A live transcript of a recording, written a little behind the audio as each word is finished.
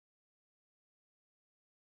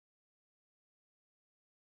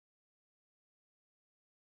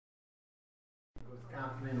Because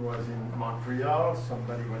Katleen was in Montreal,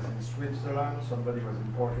 somebody was in Switzerland, somebody was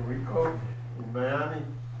in Puerto Rico, in Miami.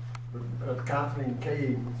 But Katleen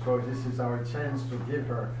came, so this is our chance to give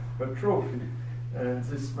her a trophy. And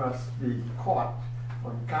this must be caught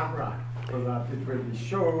on camera so that it will be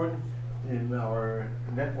shown in our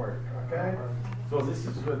network, okay? So this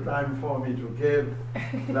is the time for me to give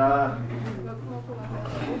the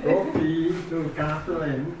trophy to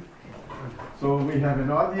Katleen. So we have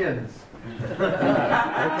an audience.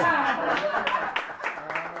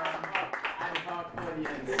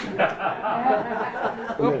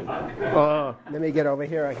 Let me get over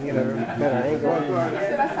here. I can get a better angle.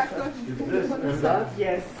 This and that?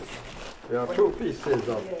 Yes. There are two pieces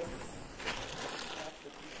of. Yes.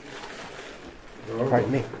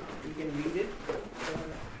 Pardon me. You can read it.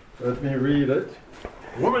 Let me read it.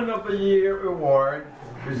 Woman of the Year Award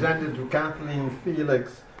presented to Katleen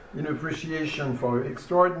Felix in appreciation for her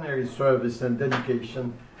extraordinary service and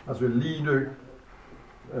dedication as a leader,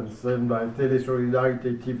 and sent by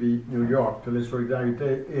Tele-Solidarite TV New York.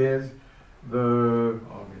 Tele-Solidarite is the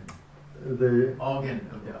organ,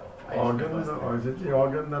 or is it the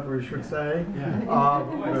organ that we should say? Yeah.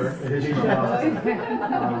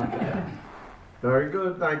 Very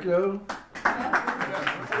good, thank you.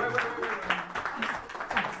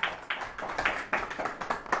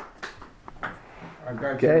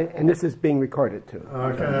 Okay, and this is being recorded too.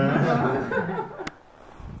 Okay.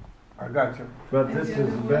 I got you. But this is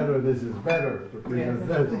better, this is better. Yes.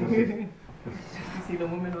 You see the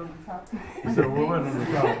woman on the top? It's a woman on the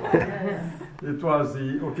top. Yes. It was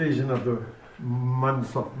the occasion of the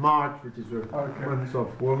month of March, which is the month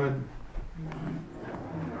of women.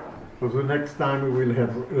 So the next time we will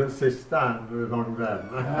have, let's say, stand among them.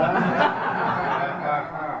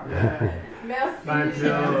 Merci. Thank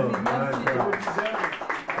you. Thank you.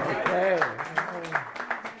 Okay.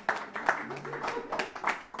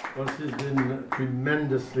 Well, she's been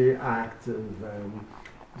tremendously active.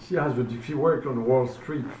 She worked on Wall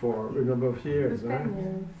Street for a number of years. 10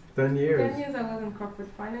 years. 10 years. 10 years I was in corporate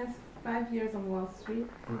finance, 5 years on Wall Street,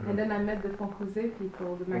 and then I met the Fonds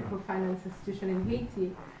people, the microfinance institution in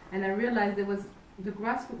Haiti, and I realized there was the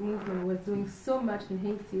grassroots movement was doing so much in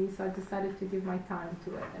Haiti, so I decided to give my time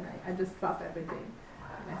to it, and I just dropped everything,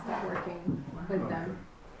 and I started working with them.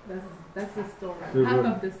 That's the story. Half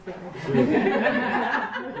of the story.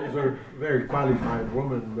 She's a very qualified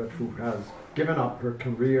woman, but who has given up her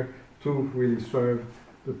career to really serve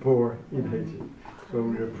the poor in Haiti. So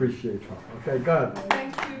we appreciate her. Okay, good.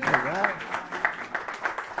 Thank you.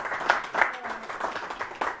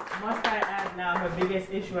 Must I add now, her biggest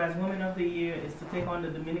issue as Woman of the Year is to take on the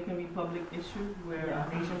Dominican Republic issue, where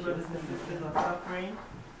our Asian brothers and sisters are suffering.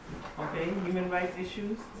 Okay, human rights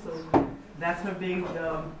issues. So that's her big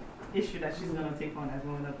issue that she's going to take on as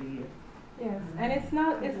Woman of the Year. Yes, and it's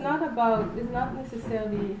not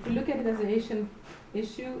necessarily, if you look at it as an Asian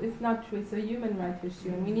issue, it's not true. It's a human rights issue,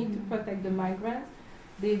 and we need to protect the migrants.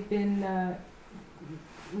 We've been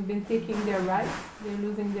taking their rights. They're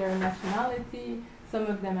losing their nationality. Some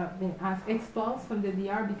of them have been expelled from the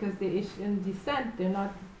DR because they're Asian descent.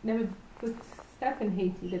 They're never put step in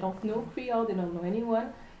Haiti. They don't know Creole. They don't know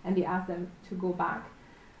anyone, and they ask them to go back.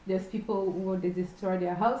 There's people who they destroy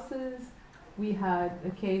their houses. We had a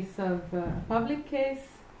case of a public case,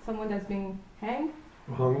 someone that's being hanged,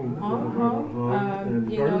 in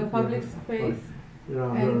public space.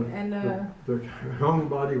 The hung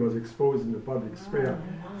body was exposed in the public square.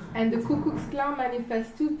 And the Ku Klux Klan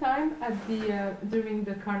manifests 2 times at during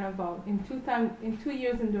the carnival, in 2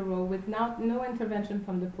 years in a row, with no intervention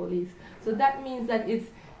from the police. So that means that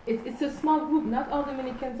it's a small group. Not all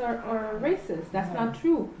Dominicans are racist. That's not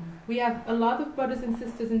true. We have a lot of brothers and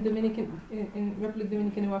sisters in Republic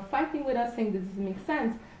Dominican who are fighting with us, saying this doesn't make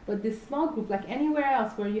sense. But this small group, like anywhere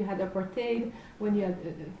else where you had apartheid, when you had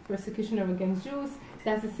persecution against Jews,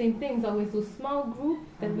 that's the same thing. It's always those small groups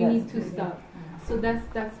that we need to stop. So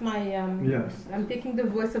that's my. I'm taking the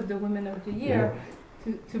voice of the Women of the Year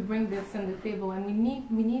to bring this on the table, and we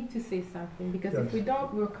need to say something, because if we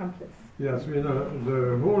don't, we're complicit. Yes,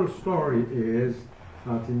 the whole story is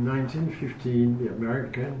that in 1915 the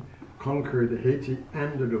American conquered Haiti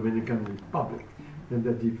and the Dominican Republic, and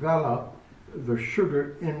they developed the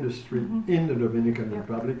sugar industry in the Dominican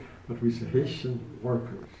Republic, but with Haitian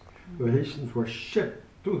workers. The Haitians were shipped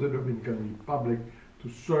to the Dominican Republic to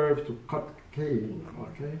serve, to cut cane,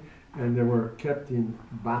 okay? And they were kept in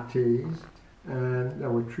bateys, and they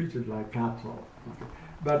were treated like cattle. Okay?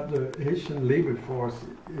 But the Haitian labor force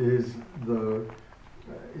is the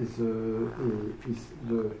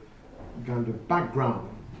kind of background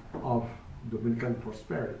of Dominican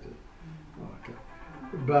prosperity. Okay.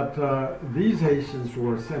 But these Haitians who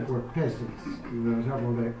were sent were peasants, some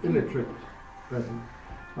of the illiterate peasants.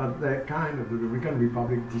 But the Dominican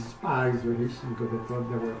Republic despised the Haitians because they thought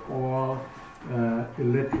they were all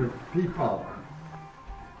illiterate people.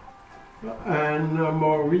 And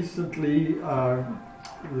more recently,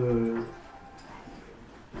 the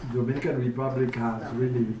Dominican Republic has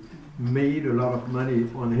really made a lot of money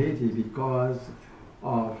on Haiti because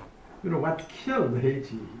of, what killed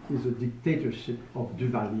Haiti is a dictatorship of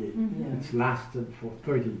Duvalier. Mm-hmm. It's lasted for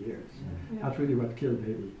 30 years. Yeah. That's really what killed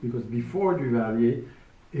Haiti. Because before Duvalier,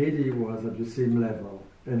 Haiti was at the same level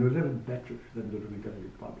and a little better than the Dominican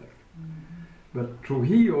Republic. Mm-hmm. But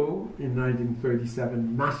Trujillo in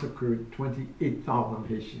 1937 massacred 28,000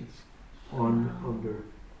 Haitians on the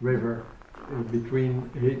river between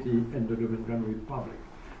Haiti and the Dominican Republic.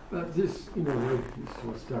 But this, this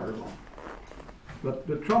was terrible. But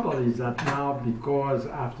the trouble is that now, because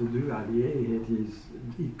after Duvalier, Haiti's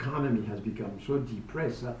economy has become so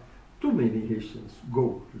depressed that too many Haitians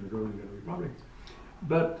go to the Dominican Republic.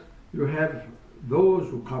 But you have those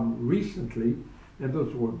who come recently and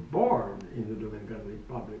those who were born in the Dominican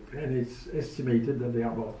Republic. And it's estimated that there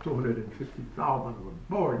are about 250,000 who were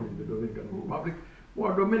born in the Dominican Republic who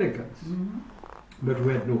are Dominicans. Mm-hmm. But who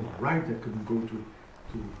had no right, they couldn't go to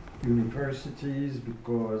universities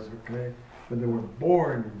because, but they were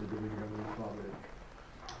born in the Dominican Republic.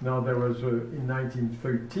 Now there was, in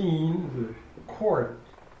 1913, the court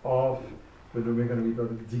of the Dominican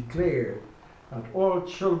Republic declared that all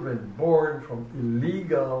children born from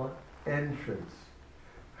illegal entrance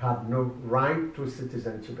had no right to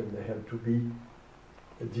citizenship and they had to be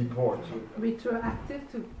deported.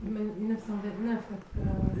 Retroactive to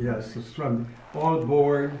 1929. Yes, it's from all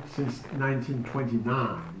born since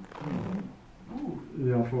 1929.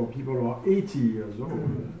 Therefore, people who are 80 years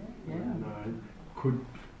old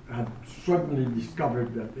had suddenly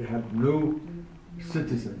discovered that they had no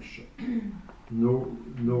citizenship,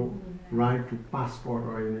 no right to passport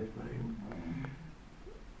or anything.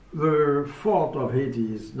 The fault of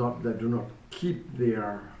Haiti is not that they do not keep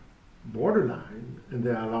their borderline and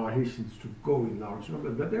they allow Haitians to go in large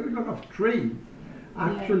numbers, but there is a lot of trade.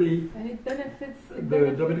 Actually, yes. And it benefits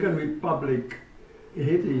the Dominican Republic,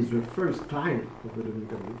 Haiti is the first client of the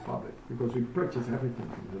Dominican Republic because we purchase everything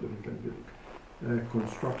from the Dominican Republic.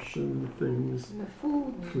 Construction things,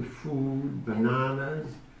 the food, bananas,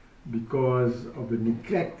 because of the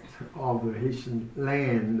neglect of the Haitian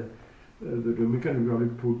land. The Dominican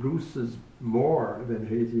Republic produces more than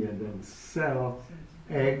Haiti and then sells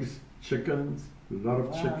eggs, chickens, a lot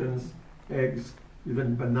of chickens, eggs,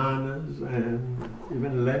 even bananas and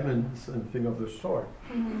even lemons and things of the sort.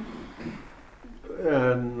 Mm-hmm.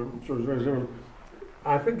 And so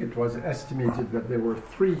I think it was estimated that there were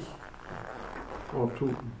 $3 or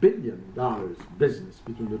 $2 billion business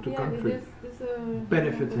between the two countries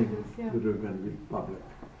benefiting the Dominican Republic.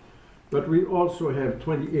 But we also have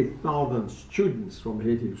 28,000 students from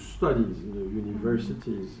Haiti who studies in the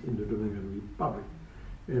universities in the Dominican Republic.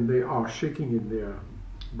 And they are shaking in their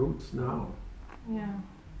boots now. Yeah.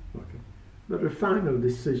 Okay. But a final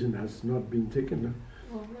decision has not been taken.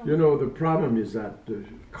 Well, no. The problem is that the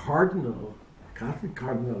Catholic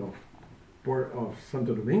Cardinal of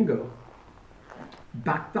Santo Domingo,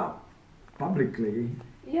 backed up publicly.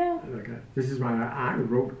 Yeah. Okay. This is why I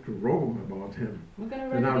wrote to Rome about him. We're gonna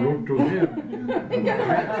write and I wrote to him.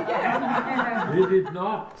 He did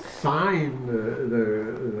not sign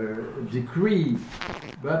the decree,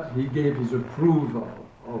 but he gave his approval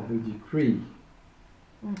of the decree.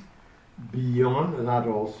 Beyond that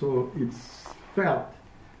also, it's felt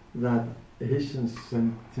that Haitians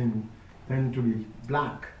tend to be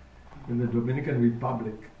black in the Dominican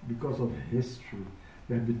Republic because of history.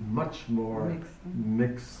 There have been much more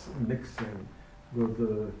mixing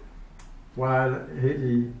with while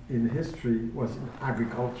Haiti in history was in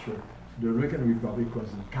agriculture, the Dominican Republic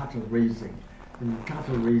was in cattle raising. In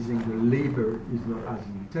cattle raising, the labor is not as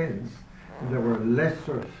intense, and there were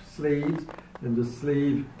lesser slaves, and the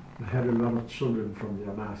slave had a lot of children from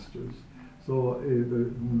their masters. So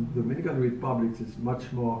the Dominican Republic is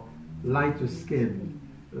much more lighter skinned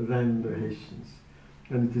than the Haitians.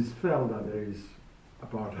 And it is felt that there is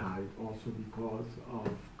apartheid also because of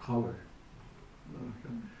color.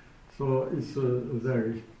 Okay. So it's a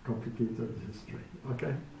very complicated history.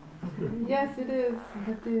 Okay? Yes, it is,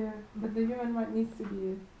 but the human right needs to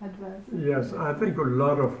be addressed. Yes, I think a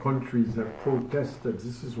lot of countries have protested.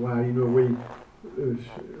 This is why, a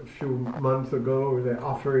few months ago they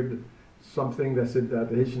offered something that said that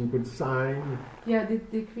the Haitian could sign. Yeah,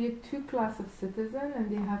 they create two classes of citizens, and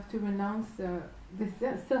they have to renounce. They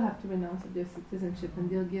still have to renounce their citizenship, and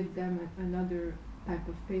they'll give them another type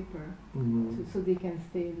of paper, Mhm. so they can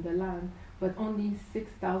stay in the land. But only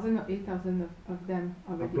 6,000 or 8,000 of them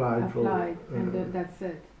already Applied for, and that's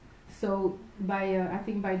it. So by I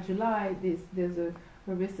think by July there's a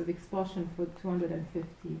risk of expulsion for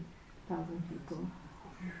 250,000 people.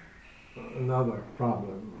 Another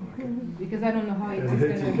problem. Okay. Because I don't know how it And is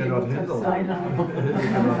Haiti going to cannot be handle absorbed. that. Haiti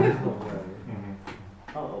cannot handle that.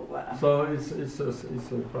 Oh, wow. So it's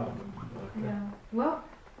a problem. Okay. Yeah. Well,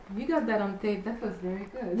 you got that on tape. That was very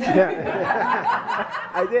good.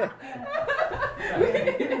 I did.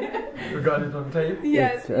 You got it on tape?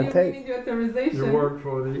 Yes, It's on you tape. need your authorization. You work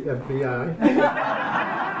for the FBI?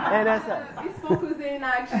 And that's it. It's focus in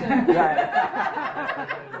action. Right.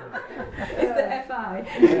 It's the FI.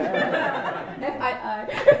 FII.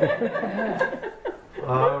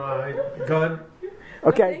 All right. Good.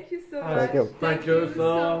 Okay. Thank you so Thank much. you. Thank you,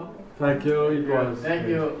 sir. Thank you. It was. Thank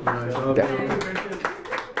you. Nice. Okay.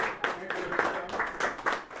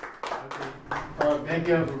 Oh, thank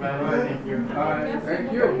you, Professor. Thank you.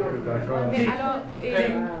 Thank you. Mais alors,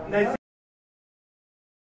 Nice